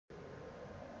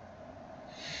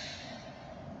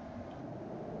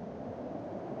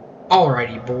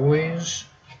Alrighty, boys.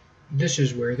 This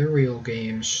is where the real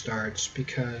game starts,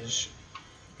 because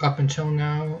up until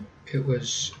now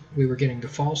we were getting the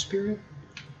fall spirit,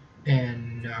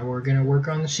 and now we're gonna work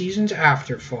on the seasons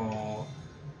after fall.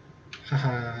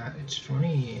 Haha, it's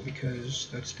funny because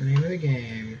that's the name of the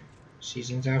game,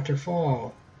 seasons after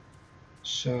fall.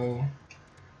 So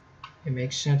it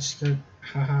makes sense that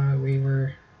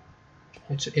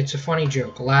it's a funny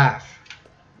joke. Laugh.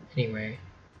 Anyway,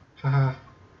 haha.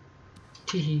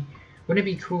 Teehee. Wouldn't it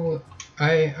be cool?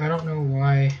 I don't know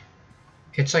why.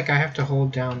 It's like I have to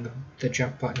hold down the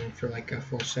jump button for like a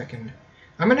full second.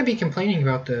 I'm going to be complaining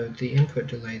about the input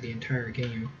delay the entire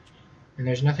game. And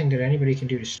there's nothing that anybody can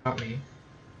do to stop me.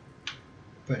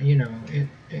 But, you know,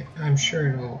 I'm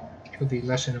sure it'll be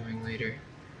less annoying later.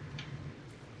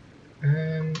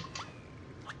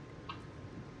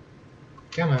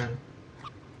 Come on.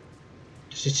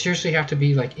 Does it seriously have to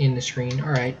be like in the screen?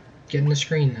 Alright, get in the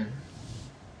screen then.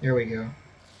 There we go.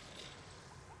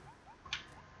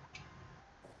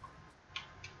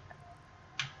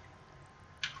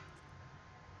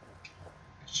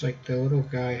 It's like the little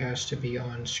guy has to be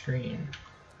on screen,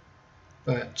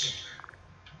 but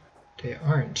they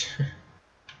aren't.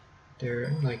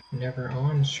 They're like never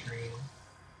on screen.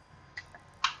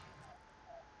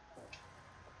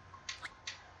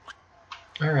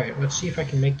 Alright, let's see if I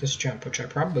can make this jump, which I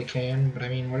probably can, but I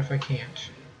mean, what if I can't?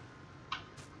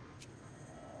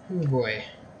 Oh boy.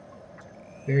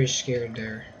 Very scared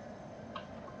there.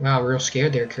 Wow, real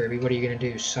scared there, Kirby. What are you gonna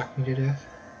do, suck me to death?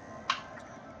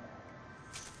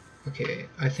 Okay,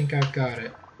 I think I've got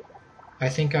it. I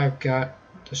think I've got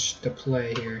the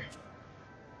play here.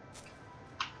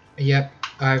 Yep,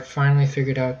 I've finally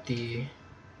figured out the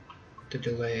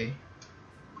delay.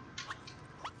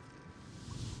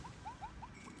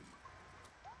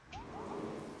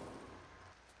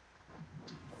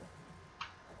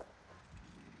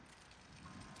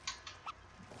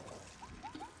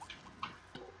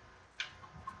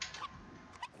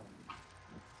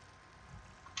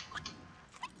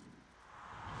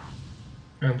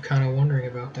 I'm kind of wondering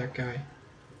about that guy.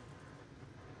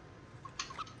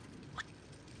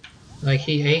 Like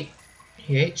he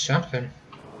ate something.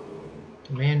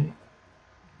 The man.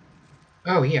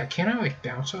 Oh yeah, can I like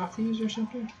bounce off these or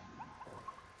something?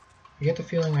 I get the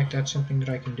feeling like that's something that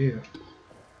I can do.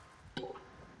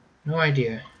 No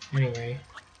idea. Anyway,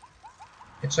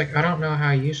 it's like I don't know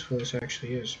how useful this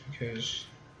actually is because.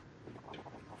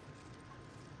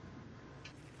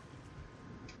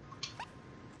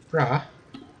 Bruh.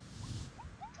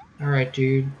 Alright,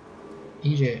 dude.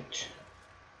 Eat it.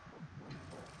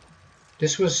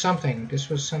 This was something. This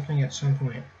was something at some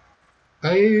point.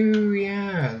 Oh,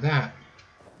 yeah, that.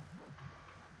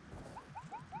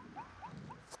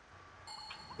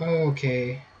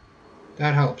 Okay.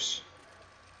 That helps.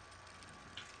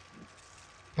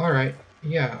 Alright,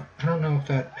 yeah. I don't know if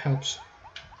that helps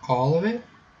all of it,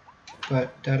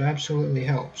 but that absolutely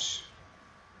helps.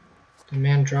 The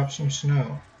man dropped some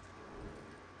snow.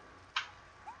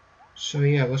 So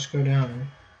yeah, let's go down.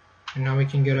 And now we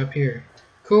can get up here.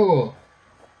 Cool!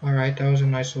 Alright, that was a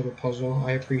nice little puzzle.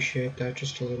 I appreciate that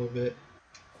just a little bit.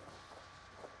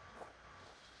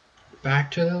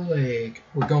 Back to the lake.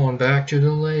 We're going back to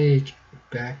the lake.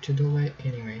 Back to the lake.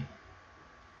 Anyway.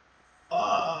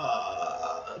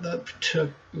 That took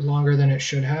longer than it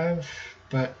should have,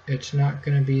 but it's not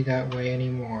going to be that way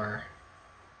anymore.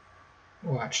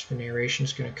 Watch, the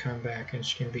narration's going to come back and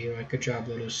it's going to be like, good job,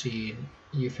 little seed.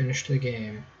 You finished the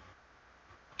game.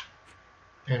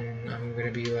 And I'm going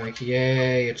to be like,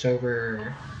 yay, it's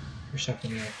over, or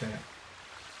something like that.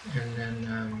 And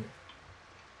then,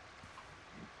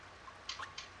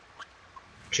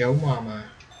 Joe Mama.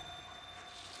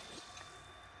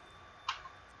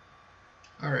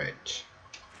 Alright.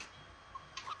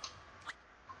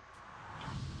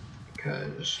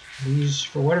 Because these,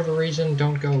 for whatever reason,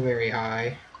 don't go very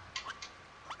high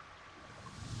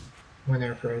when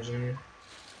they're frozen.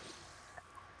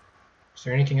 Is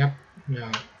there anything up?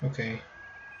 No. Okay.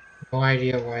 No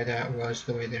idea why that was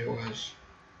the way that it was.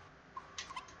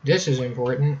 This is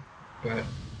important, but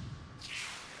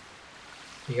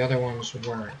the other ones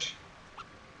weren't.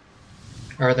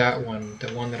 Or that one, the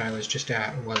one that I was just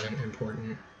at, wasn't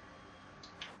important.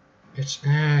 It's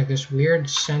this weird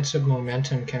sense of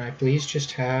momentum. Can I please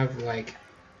just have like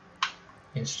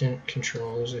instant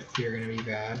controls if you're gonna be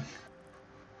bad?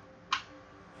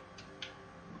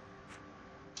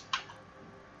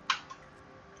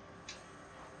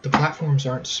 The platforms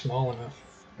aren't small enough,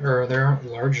 or they aren't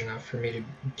large enough for me to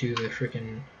do the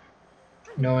freaking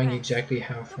knowing exactly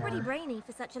how far. Pretty brainy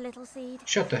for such a little seed.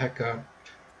 Shut the heck up.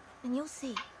 And you'll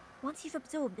see, once you've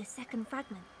absorbed this second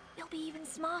fragment, You'll be even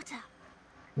smarter.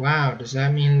 Wow, does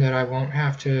that mean that I won't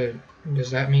have to... Does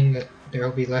that mean that there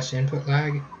will be less input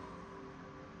lag?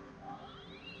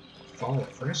 Fall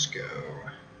Frisco.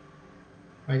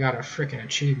 I got a frickin'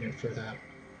 achievement for that.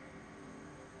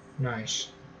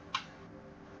 Nice.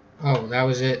 Oh, that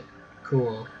was it?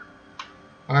 Cool.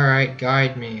 Alright,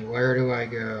 guide me. Where do I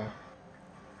go?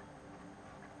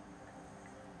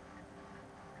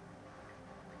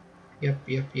 Yep.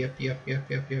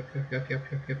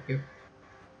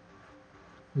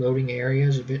 Loading area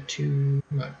is a bit too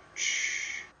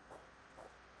much.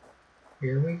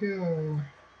 Here we go.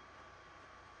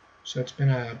 So it's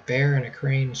been a bear and a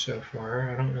crane so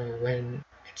far. I don't know when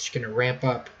it's going to ramp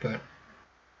up, but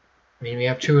I mean, we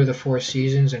have 2 of the 4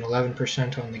 seasons and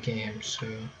 11% on the game, so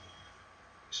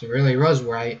it really was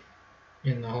right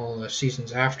in the whole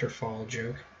seasons after fall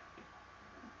joke.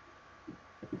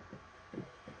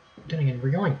 Then again, we're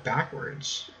going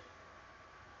backwards.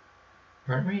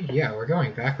 Aren't we? Yeah, we're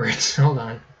going backwards. Hold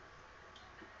on.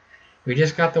 We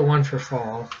just got the one for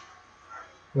fall.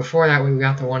 Before that, we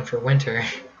got the one for winter.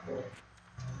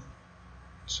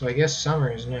 So I guess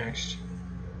summer is next.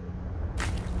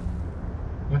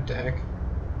 What the heck?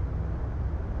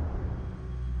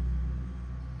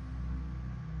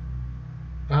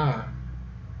 Ah.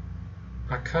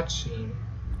 A cutscene.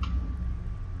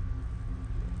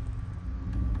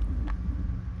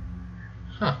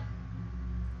 Huh.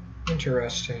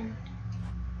 Interesting.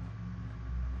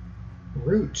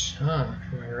 Roots, huh?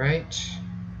 Am I right?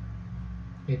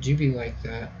 It do be like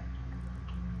that.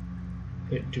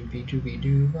 It doobie doobie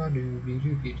dooba doobie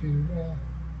doobie dooba.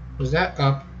 Was that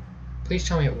up? Please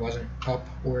tell me it wasn't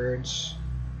upwards.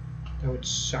 That would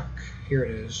suck. Here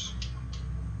it is.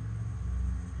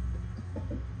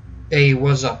 Hey,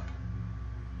 what's up?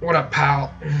 What up,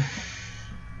 pal?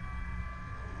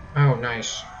 Oh,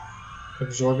 nice.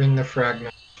 Absorbing the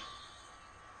fragment.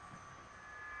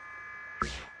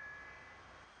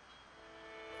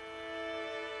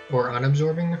 Or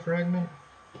unabsorbing the fragment?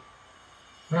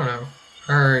 I don't know.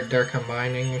 Or they're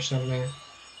combining or something.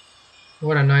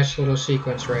 What a nice little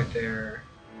sequence right there.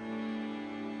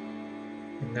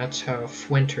 And that's how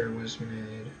Fwinter was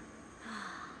made.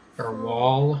 Or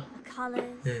Wall. The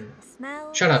colours, the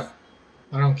smells. Shut up.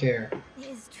 I don't care. It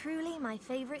is truly my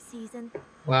favourite season.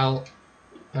 Well,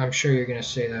 I'm sure you're gonna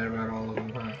say that about all of them,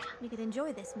 huh? We could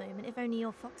enjoy this moment if only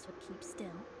your fox would keep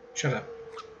still. Shut up.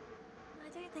 I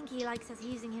don't think he likes us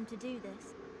using him to do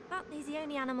this, but he's the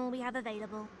only animal we have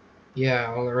available.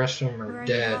 Yeah, all the rest of them We're are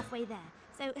only dead. halfway there,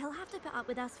 so he'll have to put up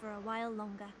with us for a while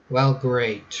longer. Well,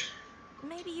 great.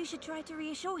 Maybe you should try to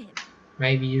reassure him.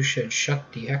 Maybe you should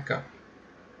shut the heck up.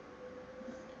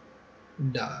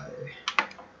 Die.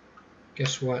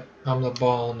 Guess what? I'm the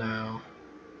ball now.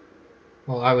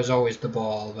 Well, I was always the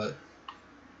ball, but...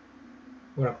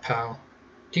 What a pal.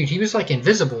 Dude, he was like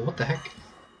invisible. What the heck?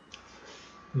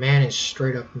 Man is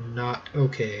straight up not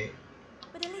okay.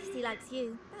 But at least he likes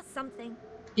you. That's something.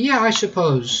 Yeah, I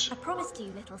suppose. I promised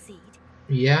you, little seed.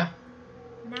 Yeah?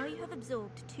 Now you have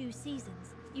absorbed 2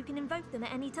 seasons. You can invoke them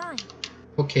at any time.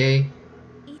 Okay.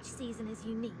 Each season is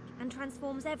unique and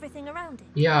transforms everything around it.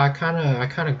 Yeah, I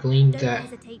kinda gleaned Don't that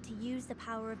hesitate to use the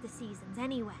power of the seasons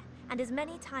anywhere and as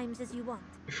many times as you want.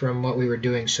 from what we were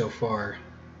doing so far.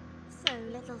 So,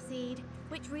 little seed,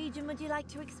 which region would you like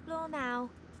to explore now?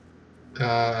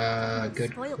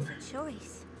 Good. Spoiled for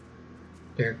choice.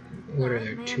 What are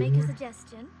there, May I 2 make a more?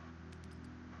 suggestion?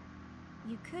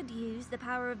 You could use the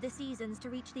power of the seasons to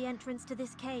reach the entrance to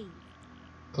this cave.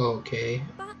 Okay.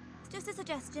 But it's just a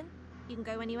suggestion. You can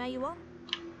go anywhere you want.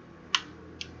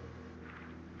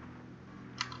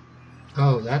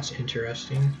 Oh, that's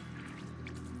interesting.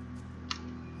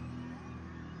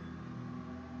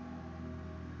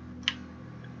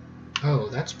 Oh,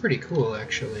 that's pretty cool,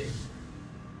 actually.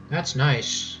 That's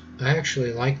nice. I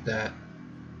actually like that.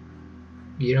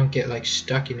 You don't get, like,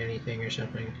 stuck in anything or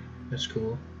something. That's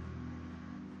cool.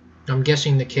 I'm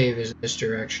guessing the cave is this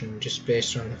direction, just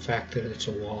based on the fact that it's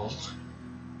a wall.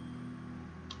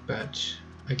 But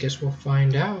I guess we'll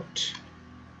find out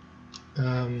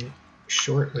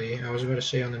shortly. I was about to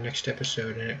say on the next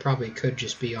episode, and it probably could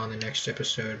just be on the next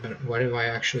episode, but what have I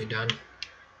actually done?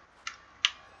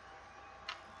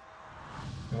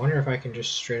 I wonder if I can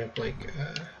just straight up, like,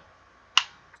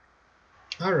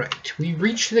 Alright, we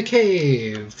reached the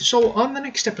cave! So, on the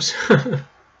next episode...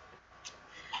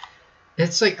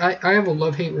 It's like, I have a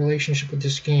love-hate relationship with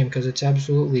this game, because it's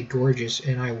absolutely gorgeous,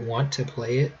 and I want to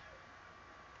play it.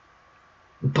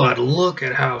 But look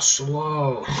at how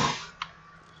slow!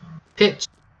 Pits,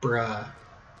 bruh.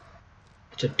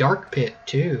 It's a dark pit,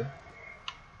 too.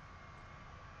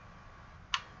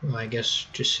 Well, I guess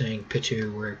just saying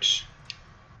Pitu works.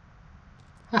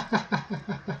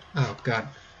 Oh, God.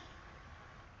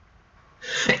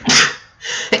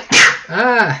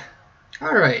 Ah!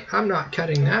 Alright, I'm not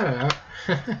cutting that out.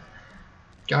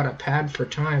 Gotta pad for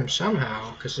time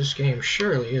somehow, because this game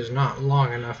surely is not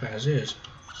long enough as is.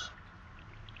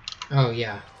 Oh,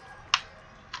 yeah.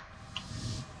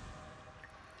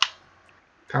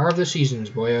 Power of the Seasons,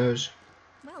 boyos.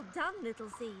 Well done, Little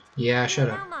Seed. Yeah, You shut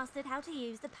have up. now mastered how to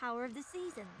use the power of the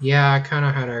seasons. Yeah, I kind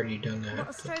of had already done that. What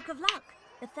a stroke of luck.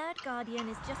 The third guardian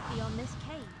is just beyond this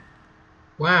cave.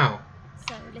 Wow.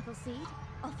 So, Little Seed,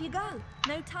 off you go.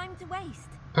 No time to waste.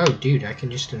 Oh, dude, I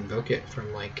can just invoke it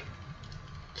from, like,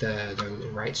 the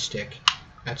right stick.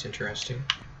 That's interesting.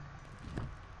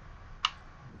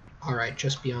 Alright,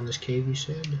 just beyond this cave, you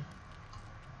said?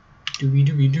 Doobie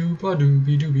doobie dooba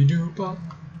doobie doobie dooba.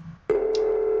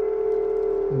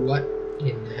 What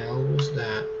in the hell was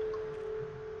that?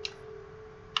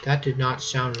 That did not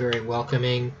sound very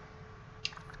welcoming.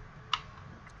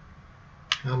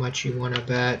 How much you wanna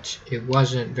bet? It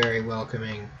wasn't very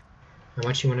welcoming. How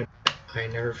much you wanna bet? I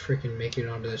never freaking make it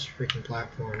onto this freaking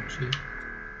platform, see?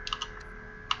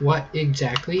 What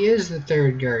exactly is the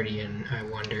third guardian, I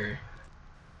wonder?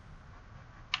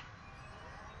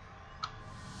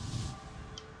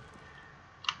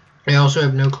 I also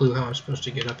have no clue how I'm supposed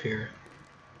to get up here.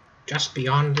 Just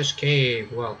beyond this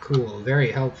cave. Well, cool.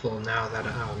 Very helpful now that,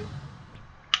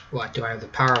 what, do I have the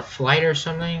power of flight or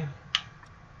something?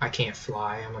 I can't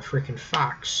fly. I'm a freaking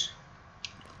fox.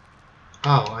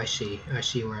 Oh, I see. I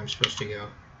see where I'm supposed to go.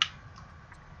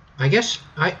 I guess,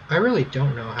 I really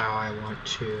don't know how I want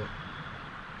to,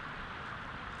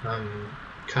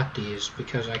 cut these,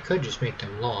 because I could just make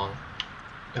them long.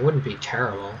 That wouldn't be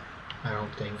terrible, I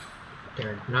don't think.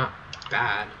 They're not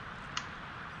bad.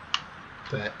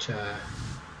 But,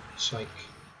 it's like,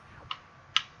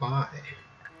 why?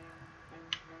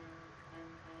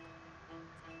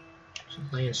 Just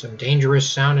playing some dangerous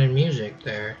sounding music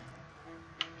there.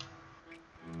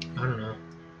 I don't know.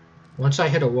 Once I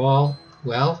hit a wall,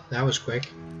 well, that was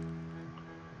quick.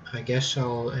 I guess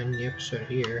I'll end the episode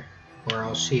here, or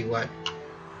I'll see what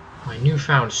my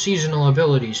newfound seasonal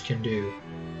abilities can do.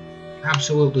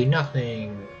 Absolutely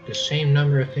nothing. The same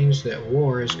number of things that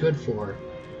war is good for.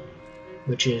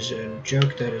 Which is a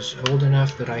joke that is old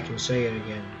enough that I can say it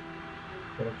again.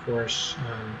 But of course,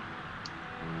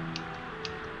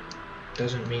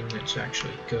 doesn't mean it's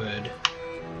actually good.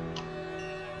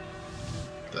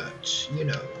 But, you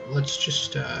know, let's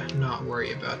just not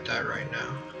worry about that right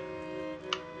now.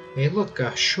 Hey look,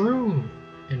 a shroom!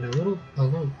 And a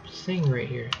little thing right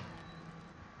here.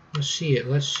 Let's see it,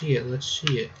 let's see it, let's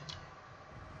see it.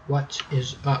 What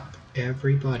is up,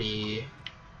 everybody?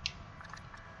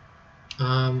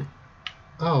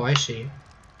 Oh, I see.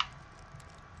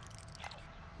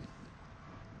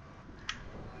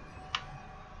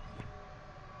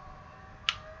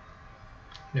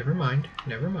 Never mind,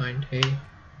 never mind. Hey,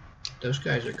 those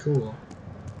guys are cool.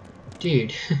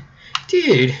 Dude,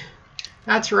 dude,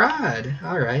 that's rad.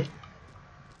 Alright.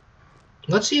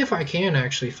 Let's see if I can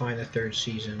actually find the third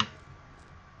season.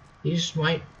 These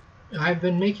might... I've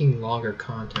been making longer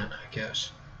content, I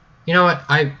guess. You know what?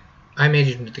 I made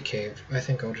it into the cave. I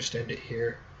think I'll just end it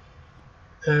here.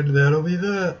 And that'll be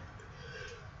that.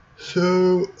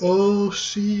 So, I'll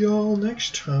see y'all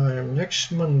next time,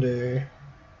 next Monday.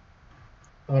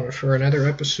 For another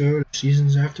episode of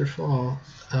Seasons After Fall.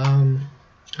 I'm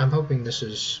hoping this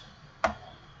is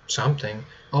something.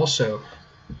 Also,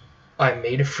 I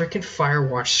made a freaking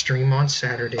Firewatch stream on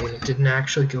Saturday and it didn't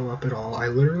actually go up at all. I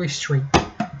literally streamed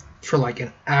for like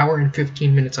an hour and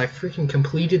 15 minutes. I freaking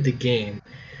completed the game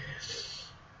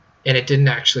and it didn't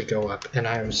actually go up and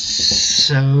I was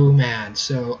so mad.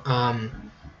 So,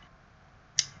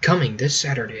 coming this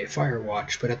Saturday at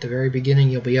Firewatch, but at the very beginning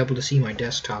you'll be able to see my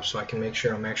desktop so I can make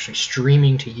sure I'm actually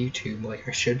streaming to YouTube like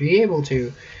I should be able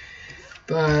to.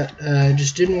 But it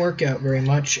just didn't work out very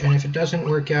much, and if it doesn't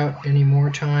work out any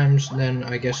more times, then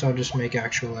I guess I'll just make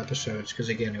actual episodes, because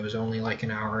again, it was only like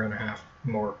an hour and a half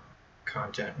more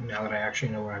content. Now that I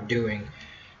actually know what I'm doing,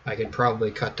 I could probably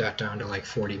cut that down to like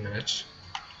 40 minutes.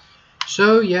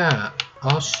 So yeah,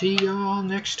 I'll see y'all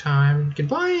next time.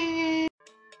 Goodbye!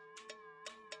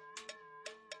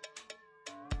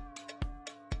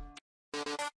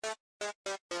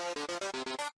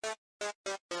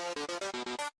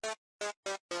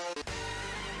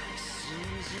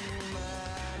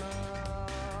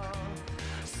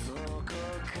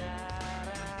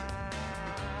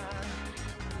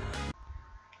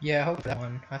 Yeah, I hope that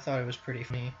one. I thought it was pretty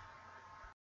funny.